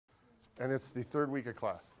And it's the third week of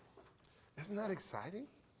class. Isn't that exciting?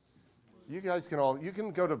 You guys you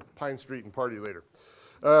can go to Pine Street and party later.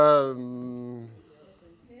 I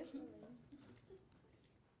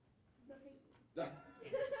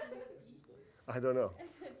don't know.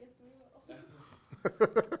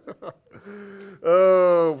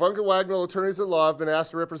 Oh, Funke Wagnall, attorneys at law, have been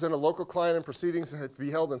asked to represent a local client in proceedings to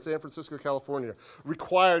be held in San Francisco, California.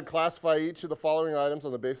 Required, classify each of the following items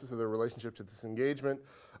on the basis of their relationship to this engagement.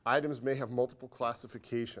 Items may have multiple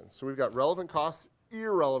classifications. So we've got relevant costs,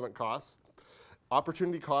 irrelevant costs.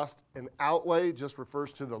 Opportunity cost and outlay just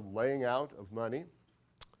refers to the laying out of money.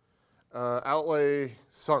 Outlay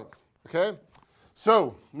sunk, okay?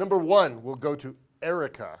 So, number one, we'll go to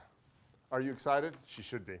Erica. Are you excited? She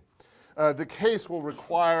should be. The case will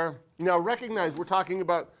require, now recognize we're talking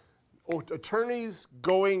about attorneys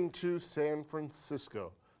going to San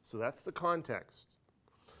Francisco. So that's the context.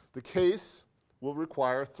 The case will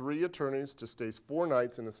require 3 attorneys to stay 4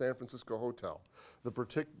 nights in a San Francisco hotel. The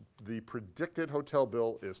predicted hotel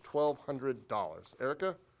bill is $1,200.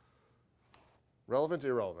 Erica? Relevant,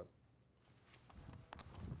 irrelevant?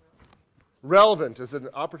 Relevant. Is it an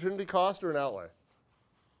opportunity cost or an outlay?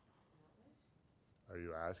 Are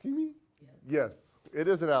you asking me? Yes, it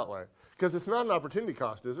is an outlay. Because it's not an opportunity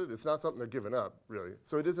cost, is it? It's not something they're giving up, really.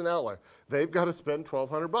 So it is an outlay. They've got to spend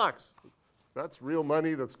 $1,200. That's real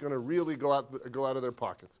money that's going to really go out of their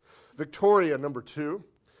pockets. Victoria, number 2.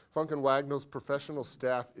 Funke & Wagnall's professional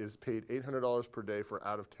staff is paid $800 per day for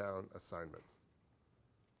out-of-town assignments.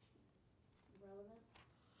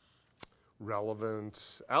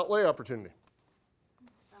 Relevant outlay, opportunity.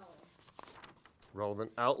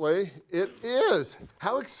 Relevant outlay, it is.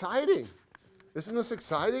 How exciting. Isn't this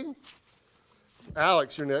exciting?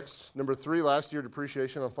 Alex, you're next. Number 3, last year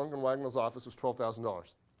depreciation on Funke & Wagnall's office was $12,000. Irrelevant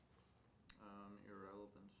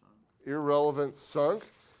sunk. Irrelevant sunk.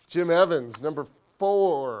 Jim Evans, number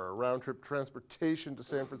 4, round trip transportation to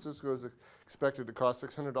San Francisco is expected to cost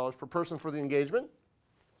 $600 per person for the engagement.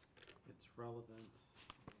 It's relevant.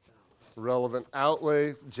 Relevant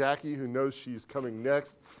outlay. Jackie, who knows she's coming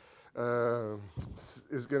next,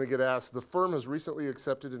 is going to get asked. The firm has recently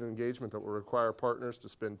accepted an engagement that will require partners to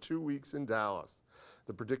spend 2 weeks in Dallas.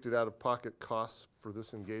 The predicted out-of-pocket costs for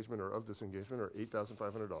this engagement or of this engagement are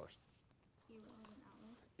 $8,500.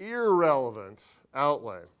 Irrelevant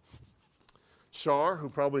outlay. Char, who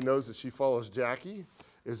probably knows that she follows Jackie,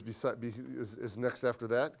 is next after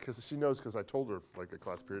that because she knows because I told her like a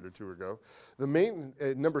class period or 2 ago.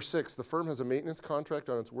 Number 6, the firm has a maintenance contract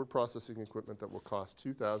on its word processing equipment that will cost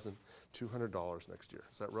 $2,200 next year.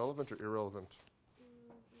 Is that relevant or irrelevant?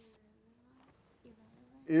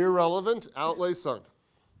 Irrelevant. Outlay sunk.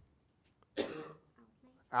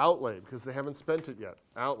 Outlay because they haven't spent it yet.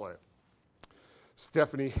 Outlay.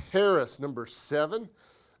 Stephanie Harris, number 7,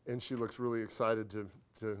 and she looks really excited to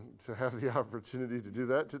have the opportunity to do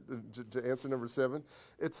that, to answer number 7.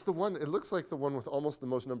 It's the one, it looks like the one with almost the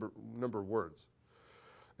most number words.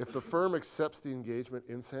 If the firm accepts the engagement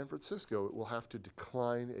in San Francisco, it will have to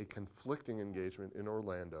decline a conflicting engagement in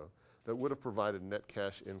Orlando that would have provided net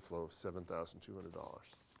cash inflow of $7,200.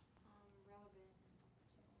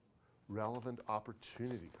 Relevant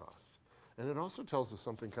opportunity cost. And it also tells us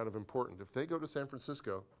something kind of important. If they go to San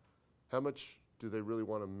Francisco, how much do they really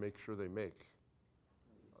want to make sure they make?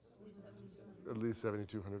 At least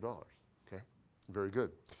 $7,200. Okay, very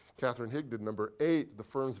good. Catherine Higg did number 8. The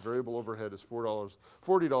firm's variable overhead is $40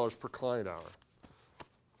 per client hour.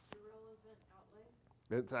 Irrelevant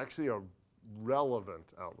outlay? It's actually a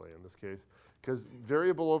relevant outlay in this case, because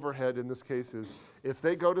variable overhead in this case is if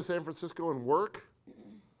they go to San Francisco and work,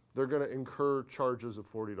 they're going to incur charges of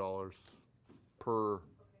 $40 per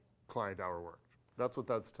client hour worked. That's what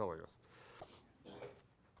that's telling us.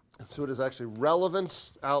 So it is actually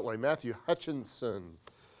relevant outlay. Matthew Hutchinson,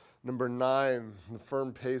 number 9, the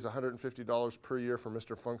firm pays $150 per year for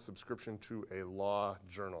Mr. Funk's subscription to a law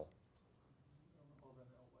journal.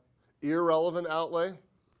 Irrelevant outlay,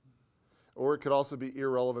 or it could also be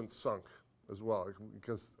irrelevant sunk as well,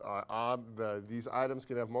 because these items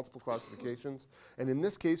can have multiple classifications, and in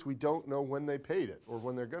this case, we don't know when they paid it or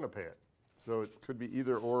when they're going to pay it. So it could be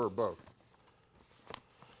either or both.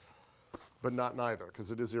 But not neither, because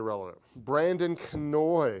it is irrelevant. Brandon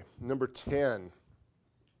Canoy, number 10.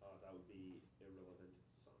 That would be irrelevant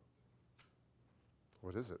sunk.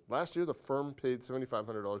 What is it? Last year, the firm paid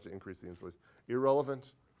 $7,500 to increase the installation.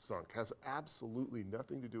 Irrelevant sunk. Has absolutely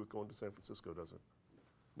nothing to do with going to San Francisco, does it?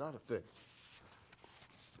 Not a thing.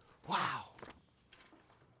 Wow.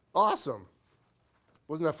 Awesome.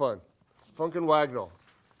 Wasn't that fun? Funke & Wagnall.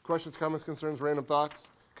 Questions, comments, concerns, random thoughts?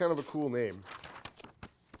 Kind of a cool name.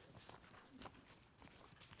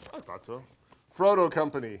 thought so. Frodo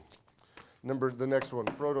Company. The next one,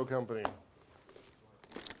 Frodo Company.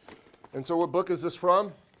 And so what book is this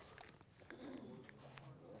from?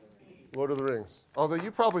 Lord of the Rings. Although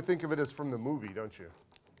you probably think of it as from the movie, don't you?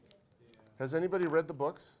 Has anybody read the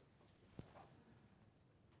books?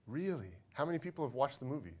 Really? How many people have watched the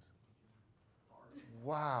movies?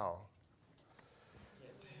 Wow.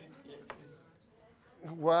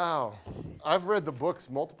 Wow. I've read the books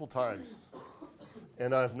multiple times,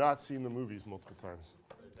 and I've not seen the movies multiple times.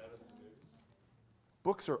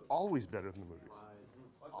 Books are always better than the movies.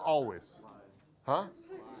 Always. Huh?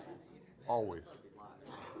 Always.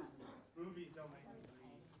 Movies don't make me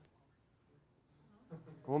read.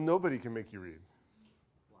 Well, nobody can make you read.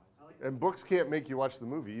 And books can't make you watch the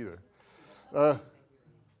movie either.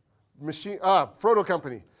 Frodo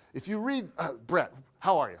Company. If you read, Brett,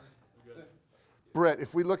 how are you? Good. Brett,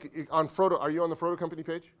 if we look on Frodo, are you on the Frodo Company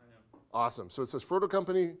page? I am. Awesome. So it says Frodo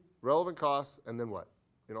Company, relevant costs, and then what?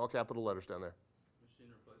 In all capital letters down there.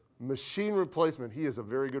 Machine replacement. Machine replacement. He is a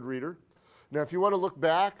very good reader. Now, if you want to look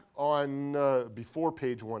back on before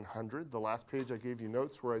page 100, the last page I gave you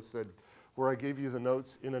notes where I gave you the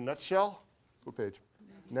notes in a nutshell. What page?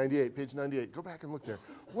 98, page 98. Go back and look there.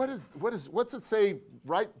 What's it say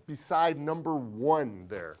right beside number 1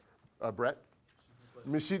 there, Brett?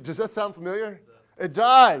 Machine. Does that sound familiar? It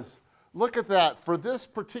does. Look at that. For this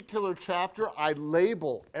particular chapter, I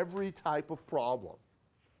label every type of problem.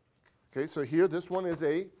 Okay, so here, this one is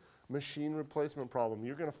a machine replacement problem.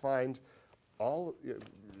 You're going to find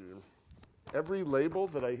every label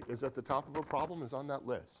that is at the top of a problem is on that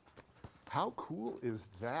list. How cool is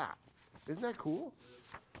that? Isn't that cool?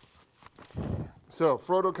 So,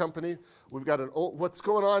 Frodo Company, we've got what's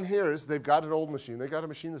going on here is they've got an old machine. They've got a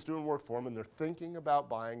machine that's doing work for them, and they're thinking about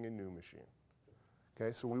buying a new machine.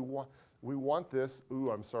 Okay, so we want this.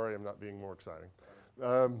 Ooh, I'm sorry, I'm not being more exciting.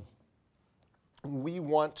 We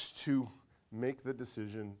want to make the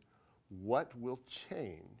decision what will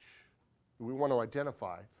change. We want to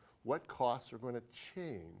identify what costs are going to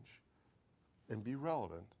change and be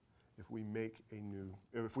relevant if we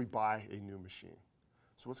buy a new machine.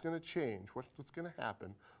 So what's going to change? What's going to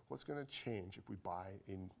happen? What's going to change if we buy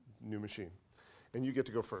a new machine? And you get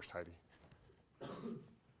to go first, Heidi. The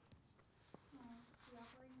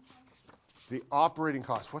operating cost, The operating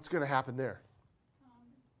cost. What's going to happen there?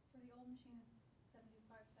 for the old machine, it's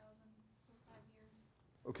 $75,000 for 5 years,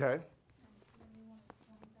 Okay. and the new one is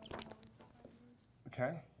 $20,000 for 5 years.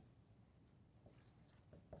 Okay.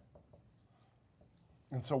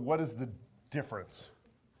 And so what is the difference?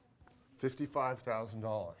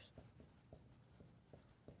 $55,000.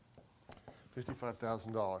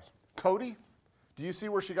 $55,000. Cody, do you see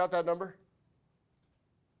where she got that number?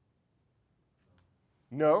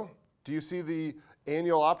 No? Do you see the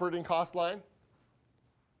annual operating cost line?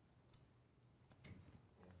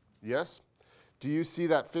 Yes? Do you see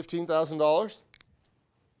that $15,000?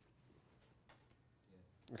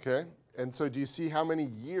 Okay. And so do you see how many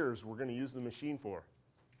years we're going to use the machine for?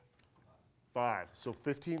 5. So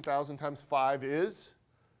 15,000 times 5 is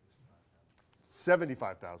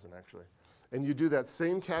 75,000 actually. And you do that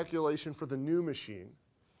same calculation for the new machine.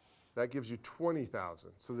 That gives you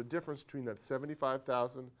 20,000. So the difference between that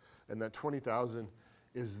 75,000 and that 20,000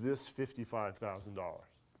 is this $55,000.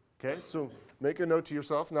 Okay? So make a note to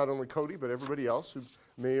yourself, not only Cody, but everybody else who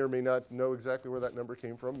may or may not know exactly where that number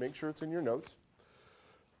came from. Make sure it's in your notes.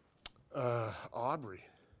 Aubrey.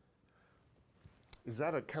 Is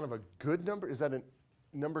that a kind of a good number? Is that a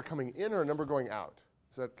number coming in or a number going out?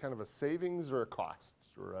 Is that kind of a savings or a cost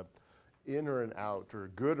or a in or an out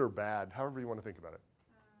or good or bad, however you want to think about it?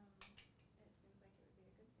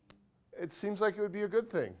 It seems like it would be a good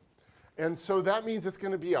thing. And so that means it's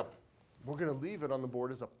going to be we're going to leave it on the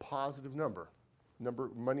board as a positive number.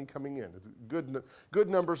 Money coming in. Good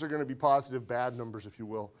numbers are going to be positive, bad numbers, if you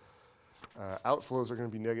will. Outflows are going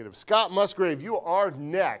to be negative. Scott Musgrave, you are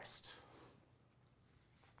next.